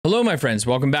Hello my friends,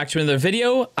 welcome back to another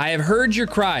video. I have heard your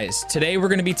cries. Today we're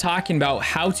going to be talking about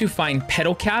how to find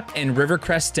Petalcap and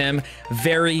Rivercress stem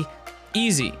very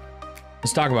easy.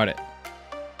 Let's talk about it.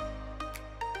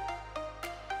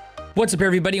 What's up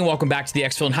everybody and welcome back to the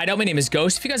X-Field Hideout. My name is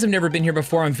Ghost. If you guys have never been here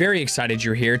before, I'm very excited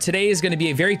you're here. Today is going to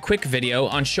be a very quick video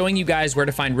on showing you guys where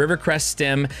to find Rivercress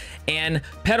stem and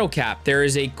Petalcap. There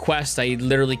is a quest, I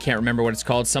literally can't remember what it's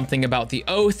called, something about the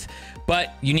oath,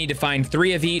 but you need to find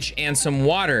 3 of each and some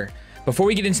water. Before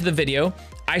we get into the video,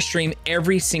 I stream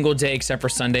every single day except for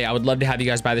Sunday. I would love to have you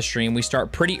guys by the stream. We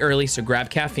start pretty early, so grab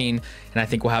caffeine, and I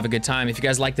think we'll have a good time. If you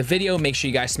guys like the video, make sure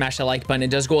you guys smash that like button. It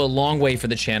does go a long way for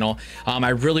the channel. I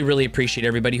really appreciate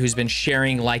everybody who's been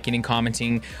sharing, liking, and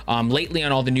commenting lately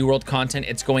on all the New World content.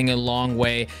 It's going a long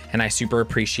way, and I super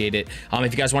appreciate it.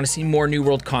 If you guys want to see more New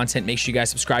World content, make sure you guys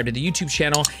subscribe to the YouTube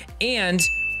channel, and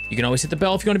you can always hit the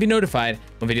bell if you want to be notified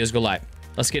when videos go live.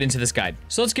 Let's get into this guide.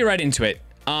 So let's get right into it.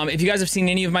 If you guys have seen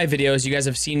any of my videos, you guys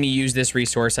have seen me use this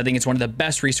resource. I think it's one of the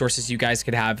best resources you guys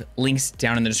could have. Links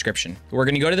down in the description. We're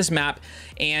going to go to this map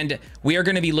and we are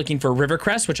going to be looking for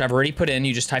Rivercress, which I've already put in.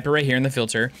 You just type it right here in the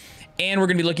filter. And we're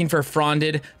going to be looking for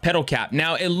fronded Petalcap.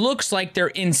 Now it looks like they're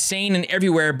insane and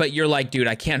everywhere, but you're like, dude,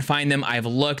 I can't find them. I've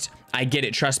looked. I get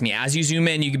it. Trust me. As you zoom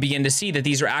in, you can begin to see that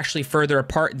these are actually further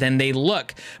apart than they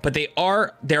look, but there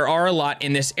are a lot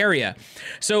in this area.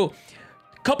 So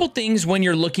couple things when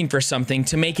you're looking for something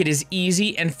to make it as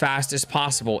easy and fast as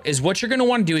possible is what you're going to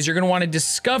want to do is you're going to want to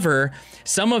discover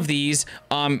some of these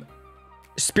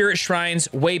spirit shrines,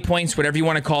 waypoints, whatever you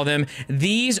want to call them.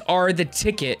 These are the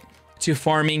ticket to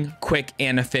farming quick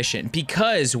and efficient,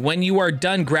 because when you are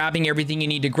done grabbing everything you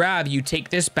need to grab, you take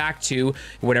this back to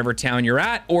whatever town you're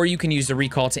at, or you can use the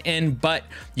recall to end, but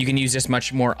you can use this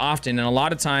much more often. And a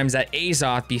lot of times that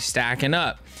Azoth be stacking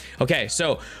up. Okay,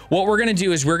 so what we're gonna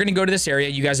do is we're gonna go to this area.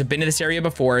 You guys have been to this area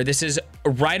before. This is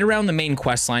right around the main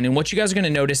quest line. And what you guys are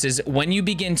gonna notice is when you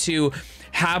begin to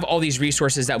have all these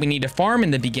resources that we need to farm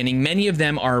in the beginning, many of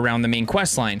them are around the main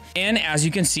quest line. And as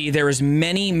you can see, there is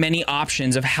many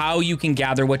options of how you can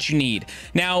gather what you need.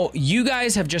 Now, you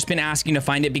guys have just been asking to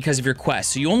find it because of your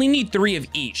quest. So you only need 3 of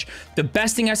each. The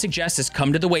best thing I suggest is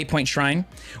come to the waypoint shrine.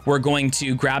 We're going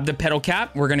to grab the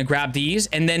Petalcap. We're going to grab these.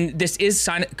 And then this is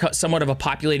somewhat of a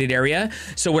populated area.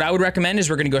 So what I would recommend is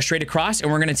we're going to go straight across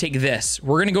and we're going to take this.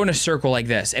 We're going to go in a circle like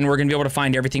this and we're going to be able to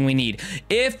find everything we need.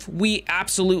 If we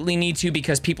absolutely need to,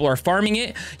 because people are farming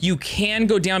it, you can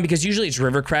go down, because usually it's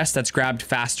Rivercress that's grabbed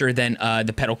faster than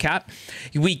the Petalcap.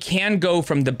 We can go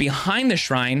from the behind the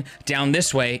shrine down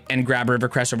this way and grab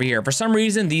Rivercress over here. For some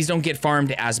reason, these don't get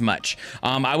farmed as much.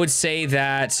 I would say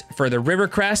that for the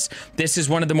Rivercress, this is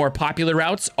one of the more popular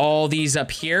routes. All these up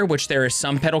here, which there is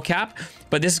some Petalcap,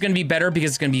 but this is going to be better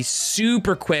because it's going to be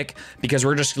super quick, because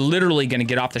we're just literally going to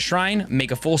get off the shrine,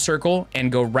 make a full circle,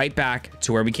 and go right back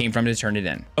to where we came from to turn it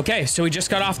in. Okay, so we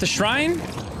just got off the shrine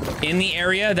in the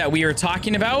area that we were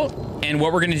talking about, and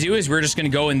what we're going to do is we're just going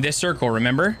to go in this circle,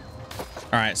 remember?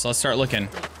 All right, so let's start looking.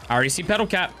 I already see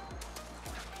Petalcap.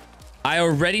 I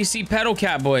already see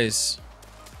Petalcap, boys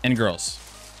and girls.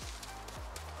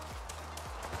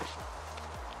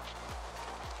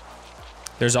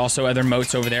 There's also other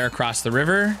moats over there across the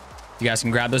river. You guys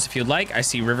can grab those if you'd like. I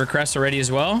see Rivercress already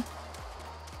as well.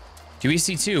 Do we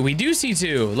see 2? We do see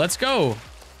 2. Let's go.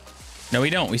 No,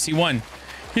 we don't. We see 1.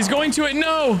 He's going to it.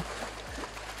 No.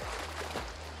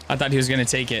 I thought he was going to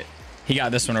take it. He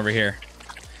got this one over here.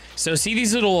 So see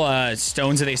these little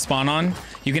stones that they spawn on?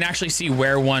 You can actually see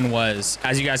where one was,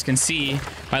 as you guys can see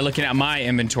by looking at my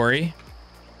inventory.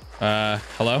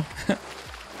 Hello?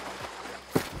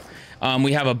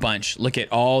 We have a bunch. Look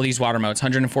at all these water moats,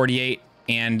 148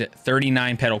 and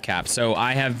 39 Petalcap. So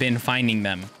I have been finding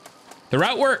them. The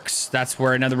route works. That's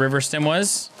where another river stem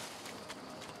was.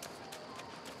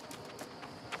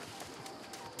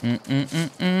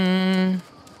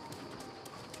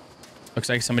 Looks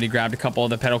like somebody grabbed a couple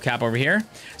of the Petalcap over here.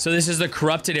 So this is the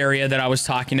corrupted area that I was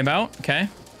talking about. Okay.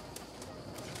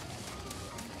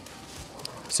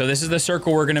 So this is the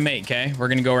circle we're going to make. Okay. We're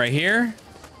going to go right here.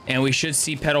 And we should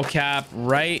see Petalcap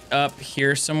right up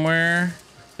here somewhere.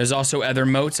 There's also other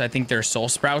moats. I think there's soul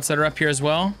sprouts that are up here as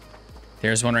well.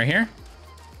 There's one right here.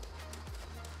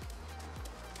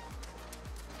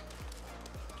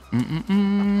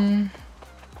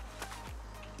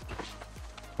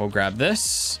 We'll grab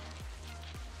this.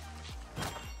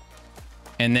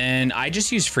 And then I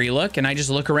just use free look and I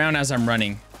just look around as I'm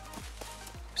running.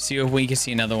 See if we can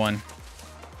see another one.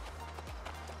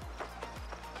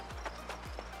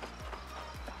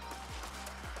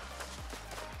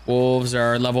 Wolves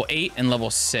are level 8 and level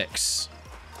 6.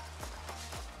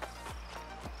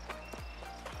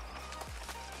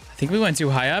 think we went too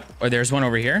high up. Or there's one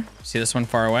over here. See this one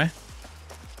far away?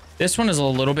 This one is a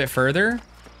little bit further,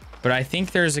 but I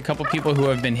think there's a couple people who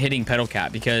have been hitting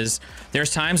Petalcap, because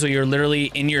there's times where you're literally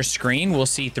in your screen, we'll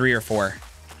see 3 or 4.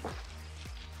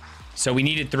 So we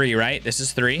needed 3, right? This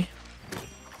is 3.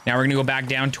 Now we're gonna go back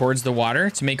down towards the water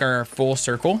to make our full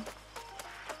circle.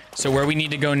 So where we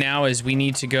need to go now is we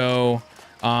need to go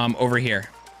over here.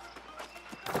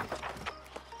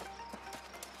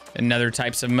 Another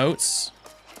types of moats.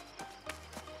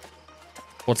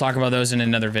 We'll talk about those in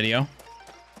another video.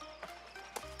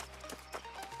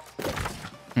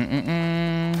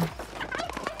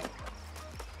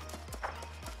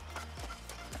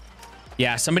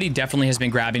 Yeah, somebody definitely has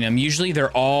been grabbing them. Usually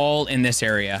they're all in this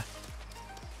area.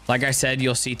 Like I said,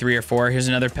 you'll see 3 or 4. Here's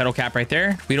another Petalcap right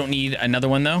there. We don't need another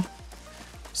one though.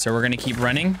 So we're gonna keep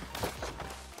running.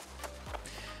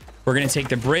 We're gonna take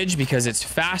the bridge because it's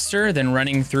faster than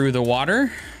running through the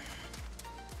water.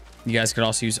 You guys could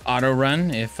also use auto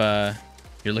run if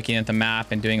you're looking at the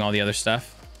map and doing all the other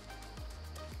stuff.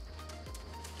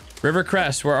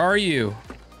 Rivercress, where are you?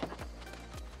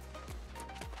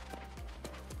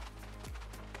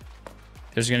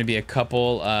 There's going to be a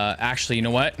couple. Actually, you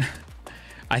know what?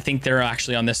 I think they're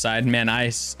actually on this side. Man, I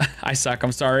suck.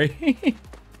 I'm sorry.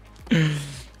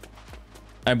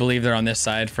 I believe they're on this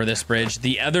side for this bridge.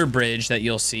 The other bridge that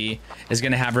you'll see is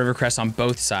going to have Rivercress on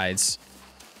both sides.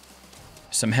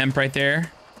 Some hemp right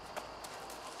there.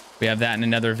 We have that in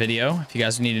another video if you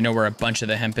guys need to know where a bunch of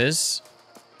the hemp is.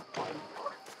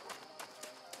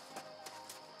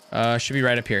 Should be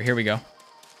right up here. Here we go.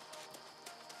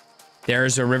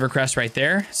 There's a Rivercress right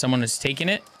there. Someone is taking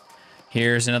it.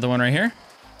 Here's another one right here.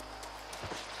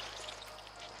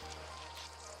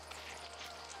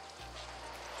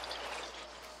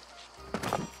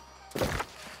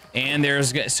 And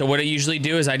there's, so what I usually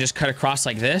do is I just cut across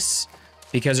like this,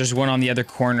 because there's one on the other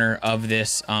corner of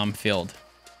this field.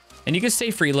 And you can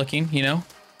stay free looking, you know,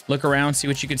 look around, see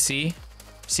what you could see.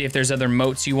 See if there's other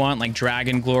moats you want, like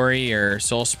Dragon Glory or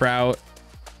Soul Sprout.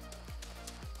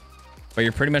 But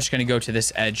you're pretty much going to go to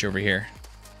this edge over here.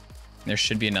 There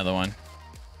should be another one.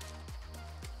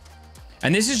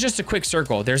 And this is just a quick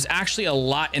circle. There's actually a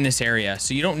lot in this area,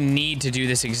 so you don't need to do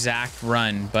this exact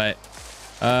run. But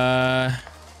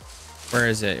where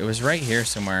is it? It was right here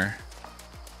somewhere.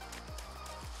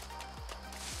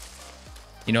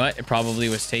 You know what? It probably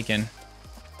was taken.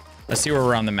 Let's see where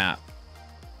we're on the map.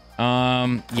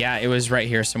 Yeah, it was right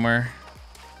here somewhere.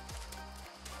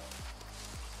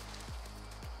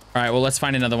 All right, well, let's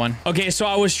find another one. Okay, so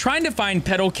I was trying to find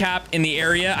Petalcap in the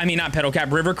area. I mean, not Petalcap,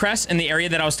 Rivercress in the area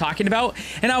that I was talking about.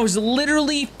 And I was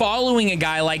literally following a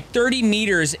guy like 30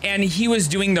 meters and he was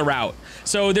doing the route.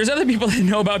 So there's other people that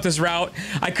know about this route.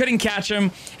 I couldn't catch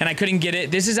him and I couldn't get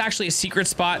it. This is actually a secret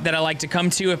spot that I like to come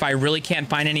to if I really can't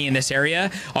find any in this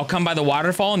area. I'll come by the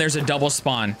waterfall and there's a double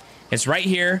spawn. It's right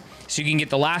here, so you can get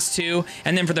the last 2.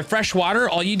 And then for the fresh water,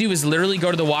 all you do is literally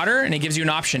go to the water and it gives you an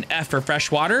option, F for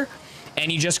fresh water. And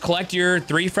you just collect your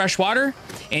 3 fresh water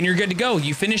and you're good to go.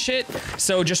 You finish it.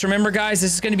 So just remember, guys,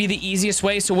 this is going to be the easiest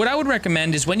way. So what I would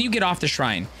recommend is when you get off the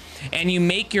shrine and you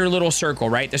make your little circle,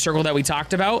 right? The circle that we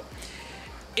talked about.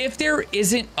 If there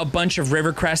isn't a bunch of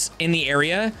Rivercress in the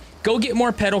area, go get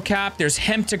more Petalcap. There's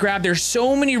hemp to grab. There's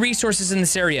so many resources in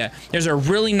this area. There's a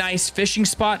really nice fishing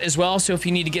spot as well. So if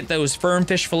you need to get those firm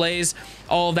fish fillets,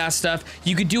 all of that stuff,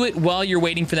 you could do it while you're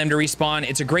waiting for them to respawn.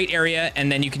 It's a great area.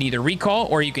 And then you can either recall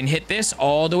or you can hit this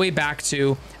all the way back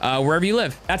to wherever you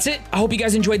live. That's it. I hope you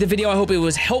guys enjoyed the video. I hope it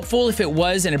was helpful. If it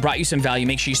was and it brought you some value,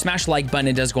 make sure you smash the like button.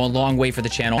 It does go a long way for the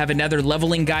channel. I have another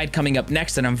leveling guide coming up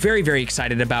next that I'm very, very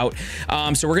excited about.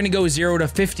 So we're going to go 0 to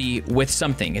 50 with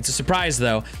something. It's a surprise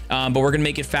though. But we're gonna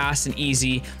make it fast and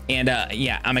easy, and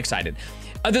yeah, I'm excited.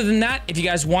 Other than that, if you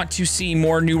guys want to see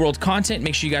more New World content,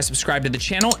 make sure you guys subscribe to the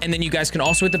channel, and then you guys can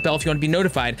also hit the bell if you want to be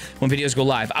notified when videos go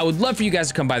live. I would love for you guys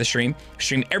to come by the stream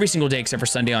every single day except for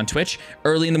Sunday on Twitch,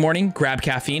 early in the morning, grab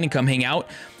caffeine and come hang out.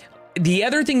 The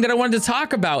other thing that I wanted to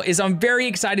talk about is I'm very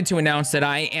excited to announce that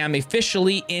I am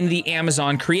officially in the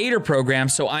Amazon Creator Program,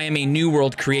 so I am a New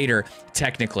World creator,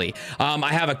 technically.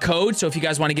 I have a code, so if you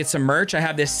guys want to get some merch, I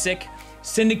have this sick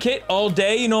syndicate all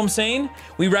day, you know what I'm saying?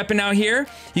 We repping out here.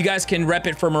 You guys can rep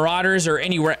it for Marauders or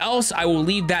anywhere else. I will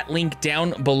leave that link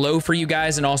down below for you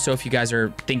guys, and also if you guys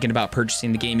are thinking about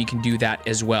purchasing the game, you can do that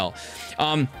as well.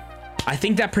 I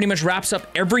think that pretty much wraps up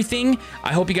everything.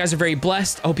 I hope you guys are very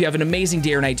blessed. I hope you have an amazing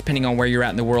day or night, depending on where you're at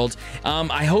in the world.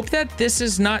 I hope that this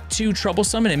is not too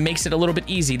troublesome and it makes it a little bit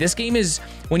easy. This game is,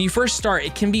 when you first start,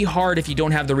 it can be hard if you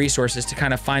don't have the resources to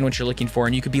kind of find what you're looking for,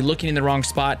 and you could be looking in the wrong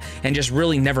spot and just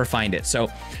really never find it. So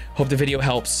hope the video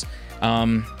helps.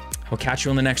 I'll catch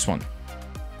you on the next one.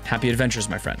 Happy adventures,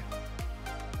 my friend.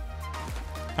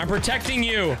 I'm protecting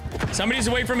you. Somebody's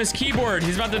away from his keyboard.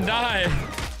 He's about to die.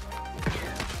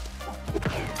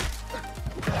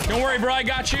 Don't worry, bro. I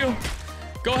got you.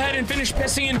 Go ahead and finish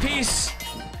pissing in peace.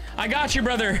 I got you,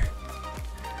 brother.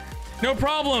 No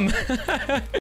problem.